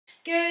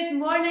Good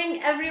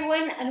morning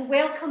everyone and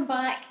welcome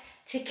back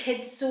to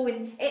Kids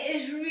Zone. It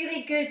is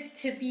really good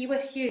to be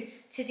with you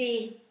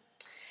today.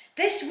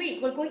 This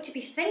week we're going to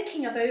be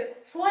thinking about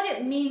what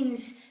it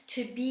means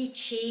to be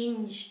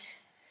changed.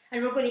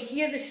 And we're going to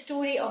hear the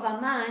story of a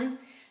man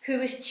who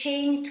was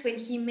changed when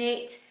he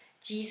met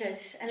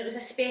Jesus, and it was a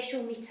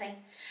special meeting.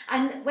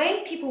 And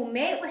when people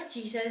met with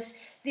Jesus,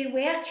 they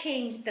were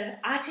changed, their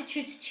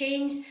attitudes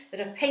changed,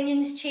 their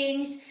opinions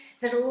changed,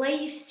 their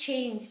lives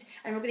changed,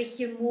 and we're going to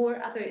hear more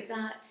about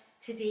that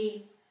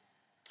today.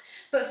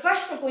 But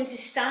first we're going to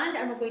stand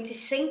and we're going to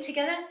sing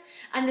together,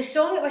 and the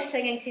song that we're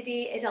singing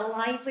today is a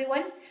lively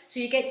one, so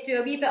you get to do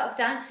a wee bit of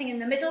dancing in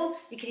the middle.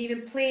 You can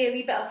even play a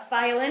wee bit of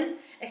violin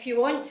if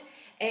you want,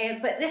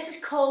 but this is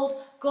called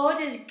God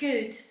is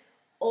Good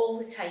All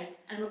the Time,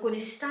 and we're going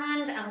to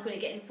stand and we're going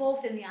to get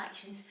involved in the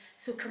actions.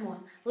 So come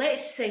on,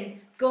 let's sing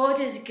God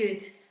is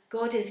good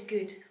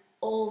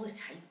all the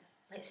time.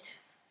 Let's do it.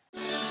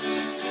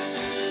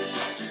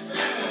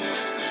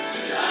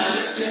 God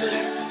is good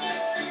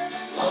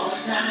all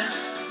the time.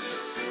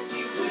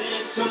 He put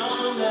his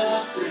song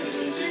of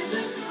praise in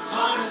this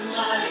heart of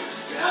mine.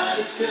 God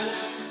is good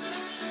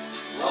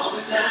all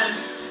the time.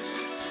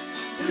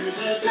 Through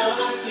the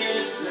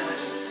darkest night,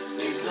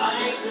 his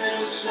light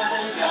will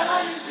shine.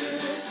 God is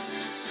good.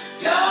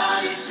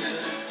 God is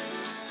good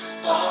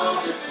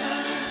all the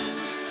time.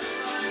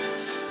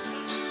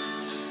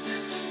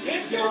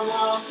 If you're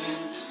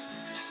walking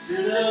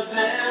through the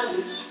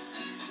valley,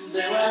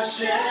 there are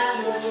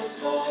shadows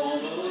all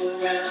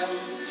around.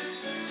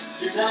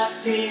 Do not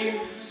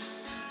fear,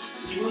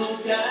 he will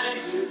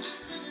guide you.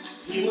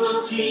 He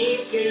will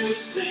keep you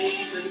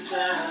safe and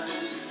sound.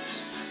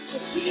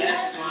 He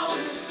has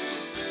promised to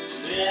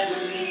never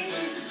leave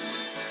you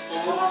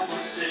or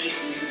forsake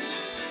you.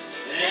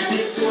 And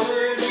his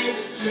word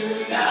is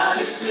true. God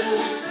is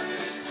good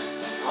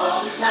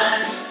all the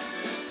time.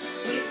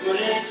 He put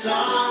a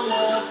song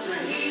of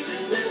praise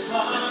in this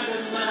heart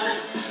of mine.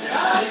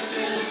 God is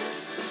good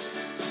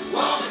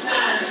all the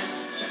time.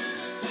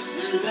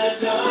 Through the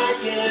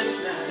darkest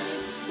night,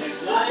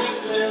 his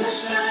light will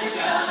shine.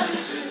 God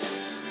is good.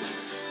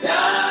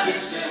 God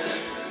is good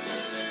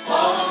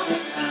all the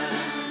time.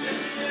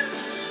 Yes,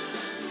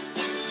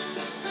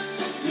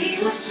 he is.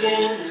 We were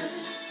sinners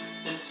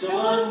and so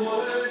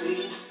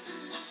unworthy.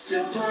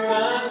 Still for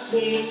us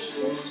he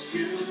chose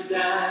to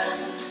die.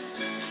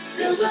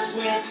 Fill us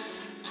with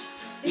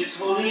his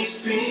Holy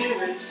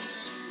Spirit.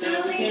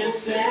 Now we can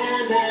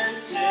stand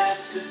and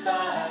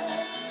testify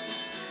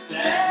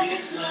that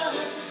his love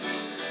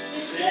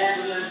is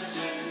endless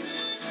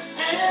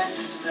and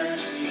his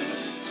mercy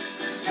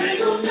they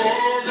will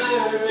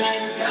never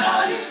end.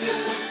 God is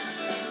good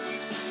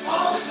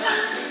all the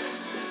time.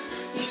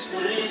 He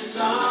put his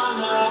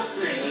song of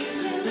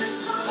praise in this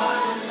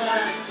heart of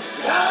mine.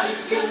 God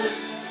is good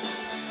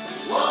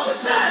all the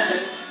time.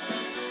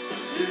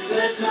 Through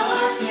the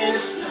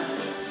darkest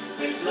night,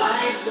 his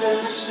light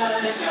will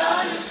shine.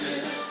 God is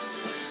good.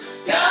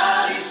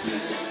 God is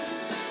good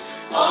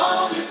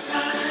all the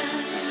time.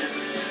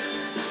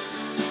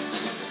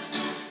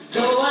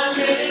 Though I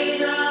may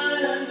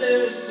not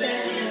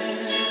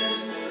understand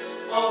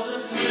all the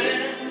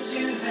plans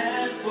you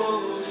have for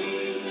me,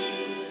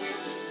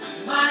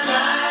 my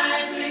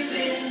life is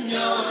in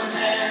your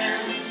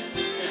hands,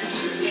 and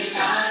through the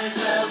eyes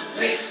of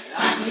faith I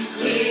can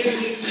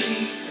clearly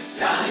see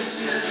God is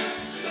good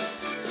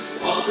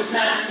all the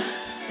time.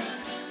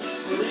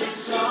 Put a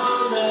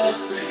song of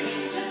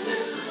praise in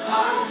this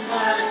heart of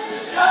mine.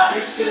 God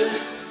is good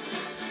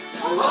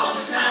all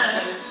the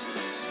time.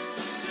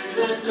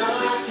 Through the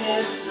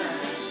darkest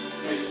night,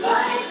 his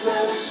light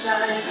will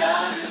shine.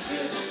 God is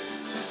good.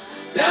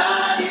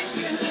 God is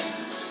good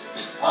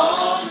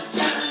all the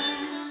time.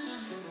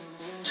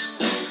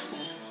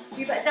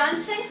 You bit of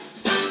dancing?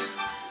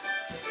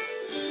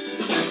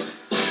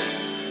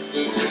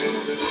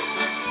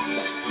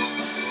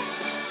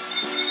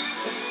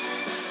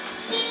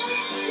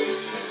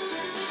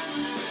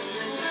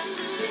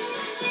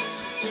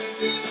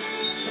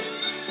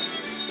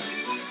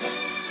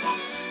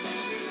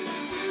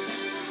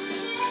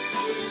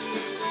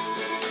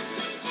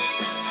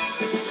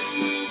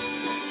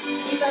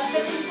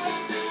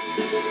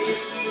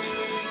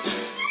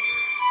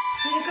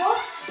 Here you go.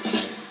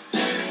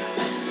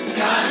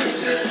 God is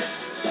good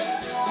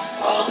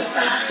all the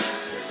time.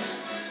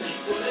 He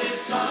put his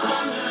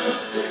song of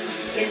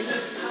praise in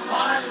this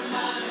heart of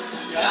mine.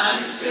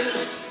 God is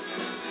good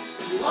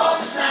all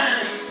the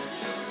time.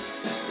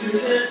 Through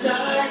the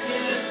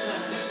darkest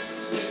night,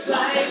 his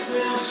light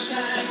will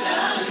shine.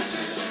 God is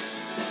good.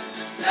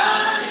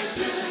 God is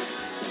good.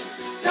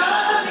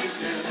 God is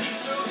good. He's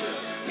so good.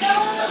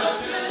 He's so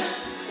good.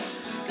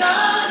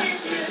 God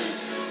is good.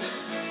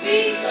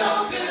 He's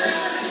so good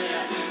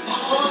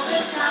all the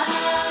time.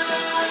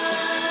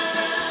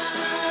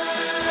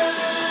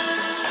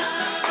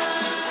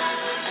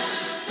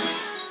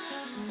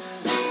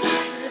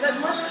 Is it a bit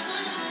more?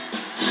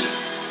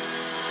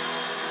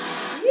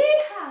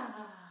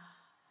 Yeehaw!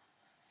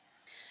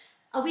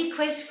 A wee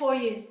quiz for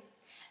you.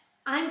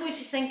 I'm going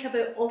to think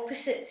about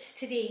opposites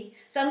today.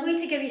 So I'm going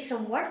to give you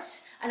some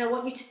words and I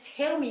want you to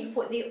tell me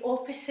what the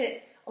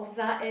opposite of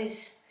that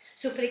is.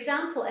 So for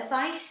example, if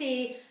I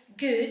say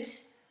good,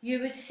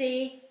 you would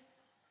say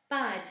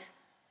bad.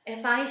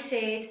 If I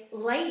said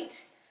light,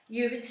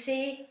 you would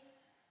say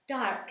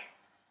dark.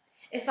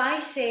 If I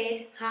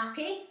said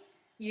happy,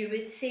 you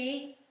would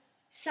say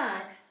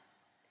sad.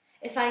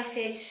 If I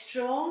said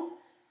strong,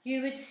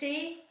 you would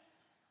say,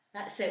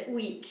 that's it,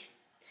 weak.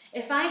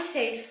 If I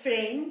said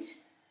friend,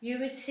 you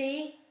would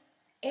say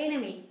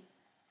enemy.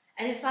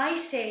 And if I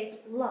said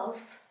love,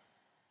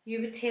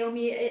 you would tell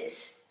me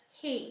it's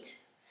hate.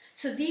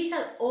 So these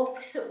are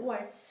opposite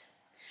words.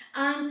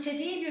 And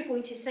today we're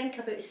going to think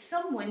about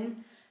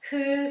someone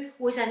who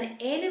was an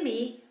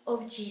enemy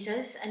of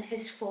Jesus and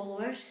his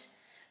followers,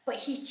 but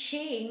he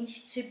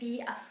changed to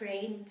be a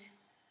friend.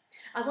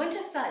 I wonder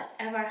if that's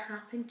ever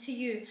happened to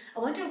you. I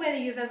wonder whether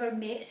you've ever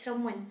met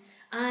someone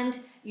and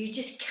you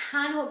just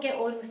cannot get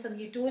on with them,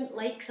 you don't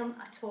like them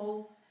at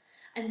all.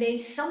 And then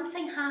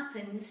something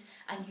happens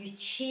and you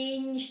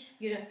change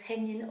your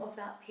opinion of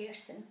that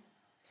person.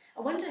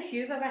 I wonder if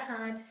you've ever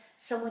had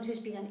someone who's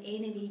been an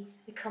enemy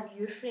become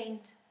your friend.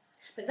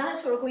 But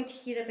that's what we're going to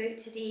hear about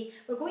today.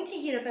 We're going to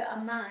hear about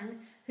a man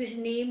whose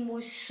name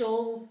was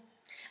Saul.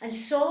 And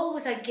Saul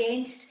was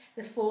against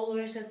the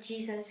followers of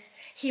Jesus.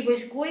 He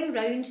was going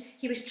round,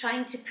 he was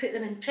trying to put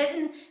them in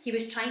prison, he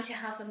was trying to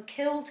have them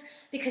killed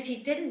because he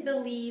didn't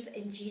believe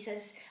in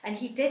Jesus and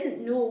he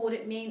didn't know what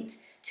it meant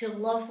to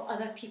love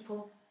other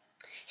people.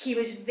 He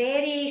was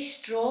very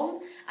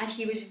strong and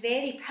he was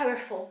very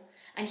powerful,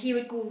 and he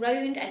would go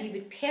round and he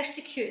would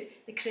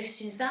persecute the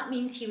Christians. That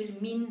means he was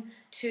mean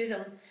to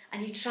them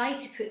and he tried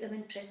to put them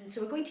in prison.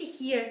 So we're going to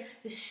hear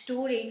the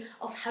story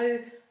of how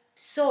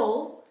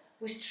Saul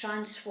was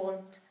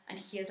transformed and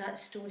hear that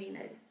story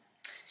now.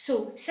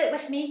 So sit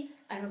with me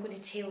and we're going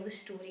to tell the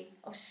story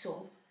of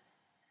Saul.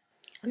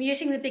 I'm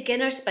using the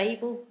Beginner's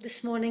Bible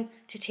this morning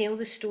to tell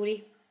the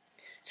story.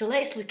 So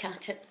let's look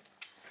at it.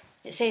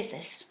 It says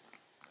this: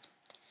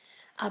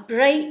 a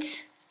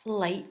bright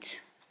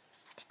light.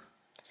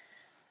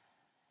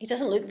 He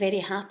doesn't look very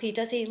happy,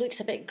 does he? He looks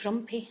a bit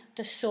grumpy,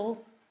 does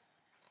Saul.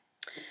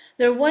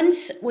 There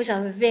once was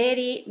a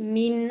very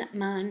mean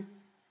man.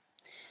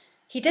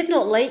 He did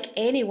not like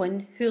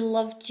anyone who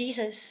loved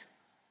Jesus.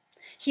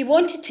 He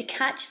wanted to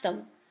catch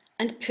them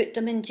and put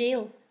them in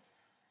jail.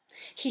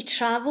 He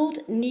travelled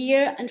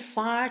near and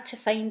far to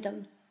find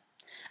them,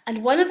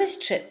 and one of his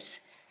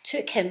trips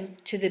took him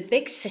to the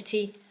big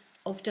city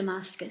of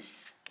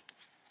Damascus.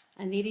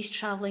 And there he's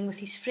travelling with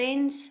his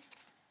friends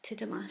to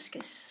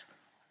Damascus.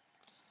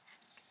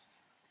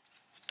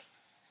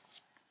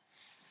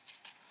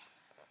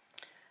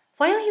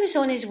 While he was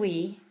on his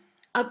way,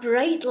 a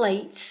bright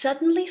light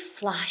suddenly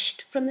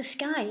flashed from the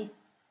sky.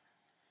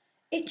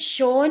 It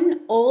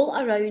shone all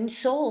around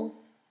Saul.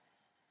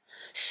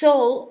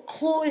 Saul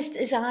closed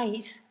his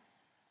eyes.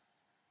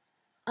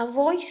 A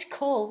voice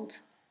called,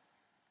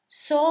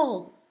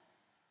 "Saul,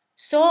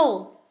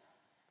 Saul,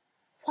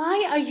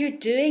 why are you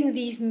doing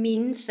these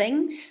mean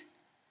things?"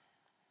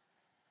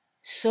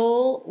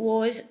 Saul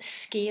was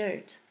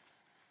scared.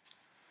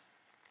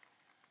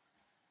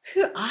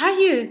 "Who are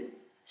you?"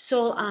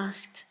 Saul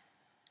asked.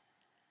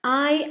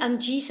 "I am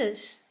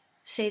Jesus,"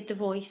 said the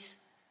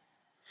voice.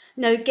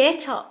 "Now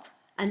get up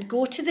and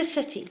go to the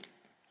city.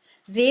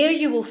 There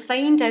you will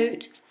find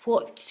out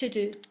what to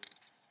do."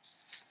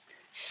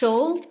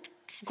 Saul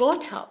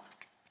got up,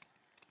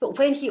 but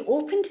when he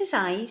opened his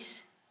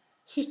eyes,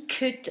 he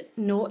could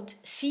not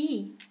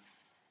see.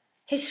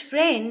 His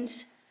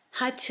friends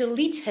had to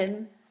lead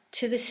him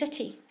to the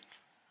city.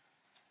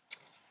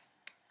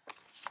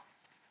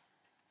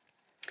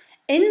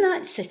 In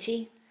that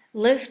city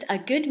lived a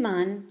good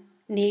man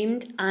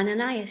named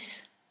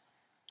Ananias.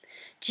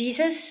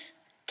 Jesus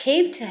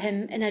came to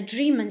him in a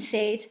dream and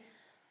said,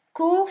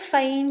 "Go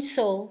find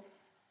Saul."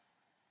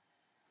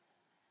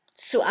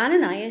 So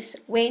Ananias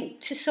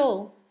went to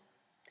Saul.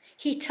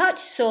 He touched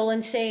Saul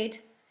and said,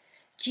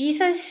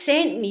 "Jesus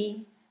sent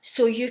me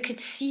so you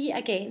could see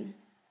again.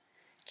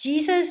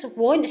 Jesus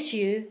wants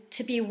you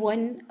to be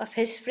one of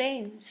his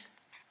friends."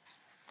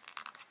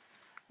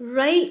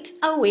 Right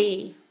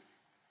away,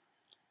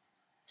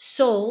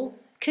 Saul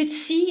could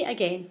see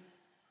again.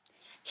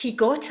 He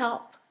got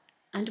up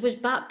and was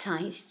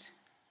baptized.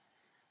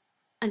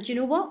 And you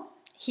know what?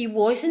 He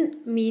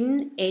wasn't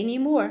mean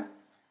anymore.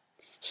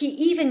 He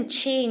even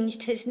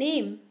changed his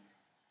name.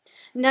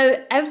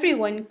 Now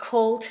everyone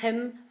called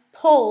him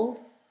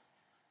Paul.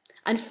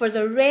 And for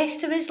the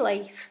rest of his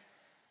life,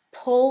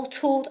 Paul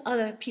told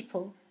other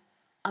people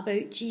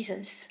about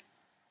Jesus.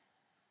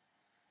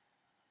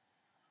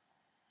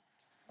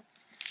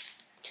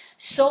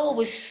 Saul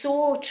was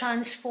so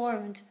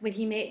transformed when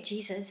he met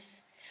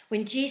Jesus.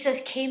 When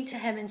Jesus came to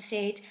him and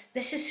said,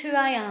 "This is who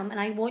I am and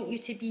I want you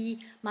to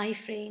be my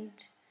friend,"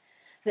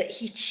 that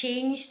he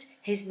changed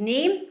his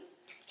name,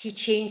 he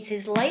changed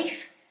his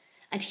life,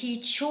 and he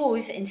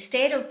chose,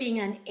 instead of being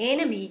an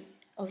enemy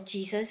of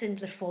Jesus and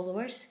the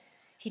followers,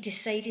 he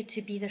decided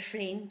to be their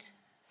friend.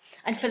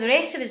 And for the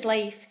rest of his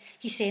life,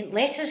 he sent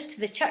letters to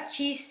the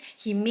churches,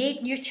 he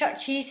made new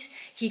churches,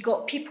 he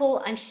got people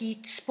and he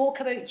spoke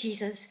about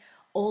Jesus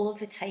all of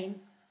the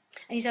time.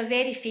 And he's a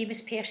very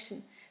famous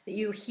person that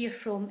you'll hear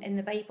from in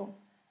the Bible.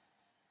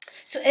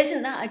 So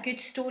isn't that a good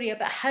story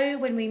about how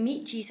when we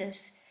meet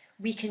Jesus,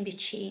 we can be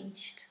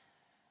changed?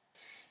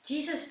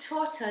 Jesus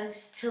taught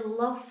us to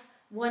love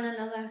one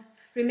another.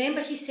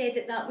 Remember, he said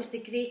that that was the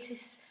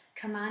greatest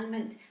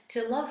commandment,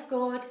 to love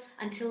God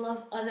and to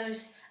love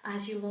others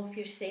as you love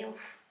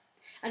yourself.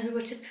 And we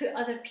were to put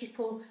other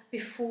people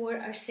before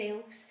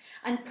ourselves.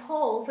 And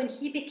Paul, when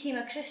he became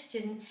a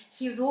Christian,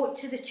 he wrote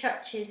to the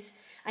churches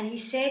and he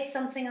said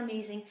something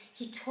amazing.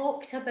 He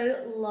talked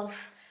about love.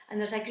 And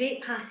there's a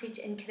great passage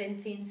in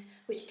Corinthians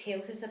which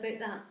tells us about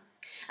that.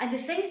 And the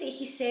things that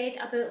he said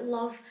about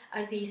love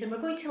are these, and we're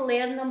going to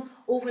learn them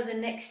over the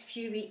next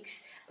few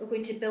weeks. We're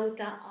going to build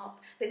that up.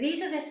 But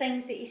these are the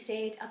things that he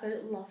said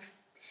about love.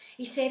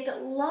 He said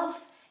that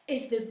love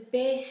is the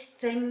best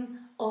thing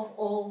of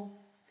all.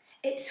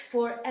 It's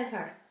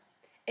forever.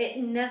 It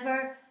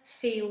never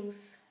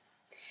fails.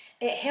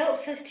 It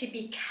helps us to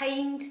be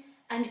kind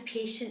and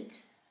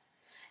patient.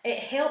 It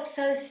helps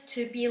us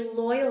to be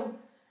loyal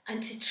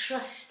and to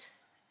trust.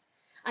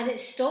 And it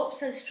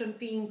stops us from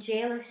being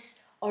jealous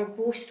or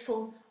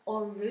boastful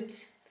or rude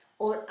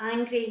or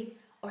angry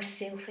or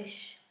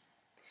selfish.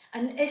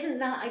 And isn't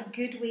that a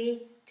good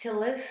way to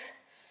live?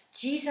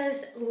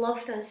 Jesus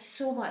loved us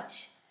so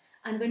much.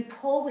 And when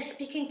Paul was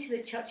speaking to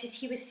the churches,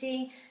 he was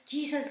saying,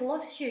 Jesus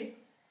loves you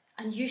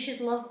and you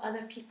should love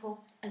other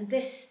people. And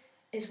this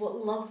is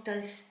what love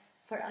does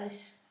for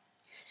us.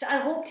 So I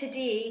hope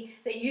today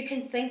that you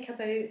can think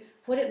about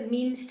what it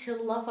means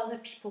to love other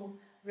people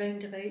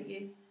round about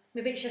you.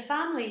 Maybe it's your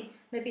family,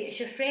 maybe it's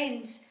your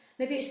friends,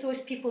 maybe it's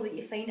those people that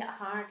you find it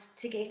hard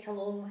to get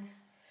along with.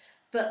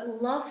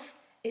 But love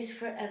is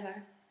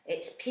forever.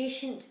 It's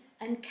patient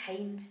and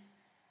kind.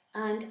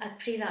 And I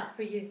pray that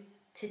for you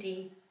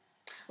today.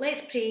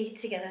 Let's pray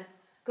together.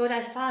 God,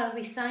 our Father,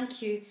 we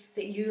thank you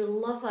that you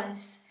love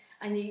us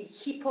and you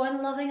keep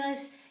on loving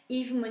us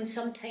even when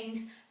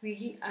sometimes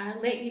we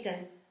let you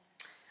down.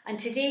 And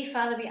today,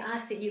 Father, we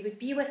ask that you would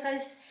be with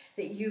us,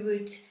 that you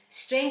would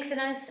strengthen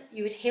us,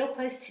 you would help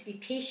us to be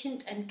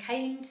patient and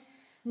kind,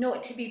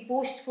 not to be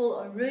boastful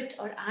or rude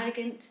or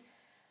arrogant,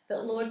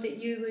 but Lord, that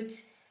you would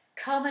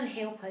come and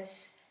help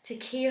us to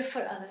care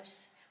for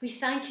others. We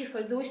thank you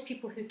for those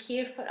people who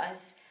care for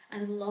us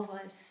and love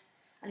us,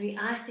 and we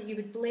ask that you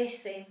would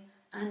bless them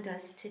and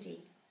us today.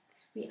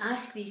 We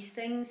ask these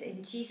things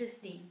in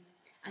Jesus' name,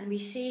 and we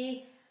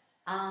say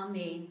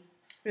Amen.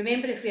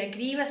 Remember, if we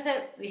agree with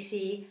it, we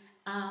say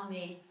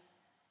Amen.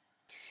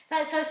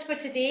 That's us for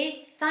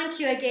today. Thank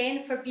you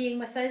again for being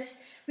with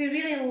us. We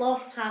really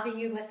love having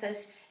you with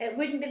us. It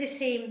wouldn't be the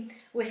same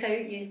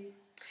without you.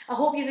 I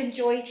hope you've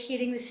enjoyed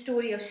hearing the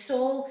story of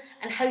Saul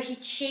and how he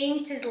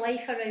changed his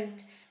life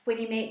around when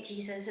he met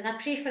Jesus. And I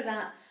pray for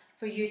that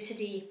for you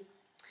today.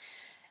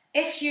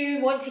 If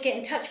you want to get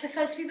in touch with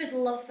us, we would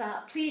love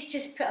that. Please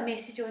just put a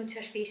message onto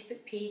our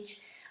Facebook page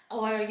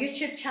or our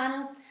YouTube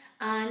channel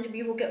and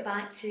we will get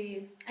back to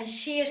you and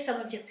share some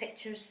of your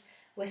pictures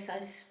with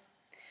us.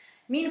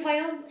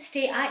 Meanwhile,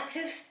 stay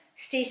active,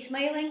 stay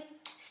smiling,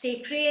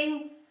 stay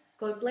praying.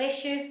 God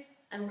bless you,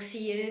 and we'll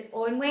see you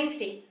on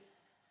Wednesday.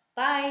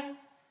 Bye.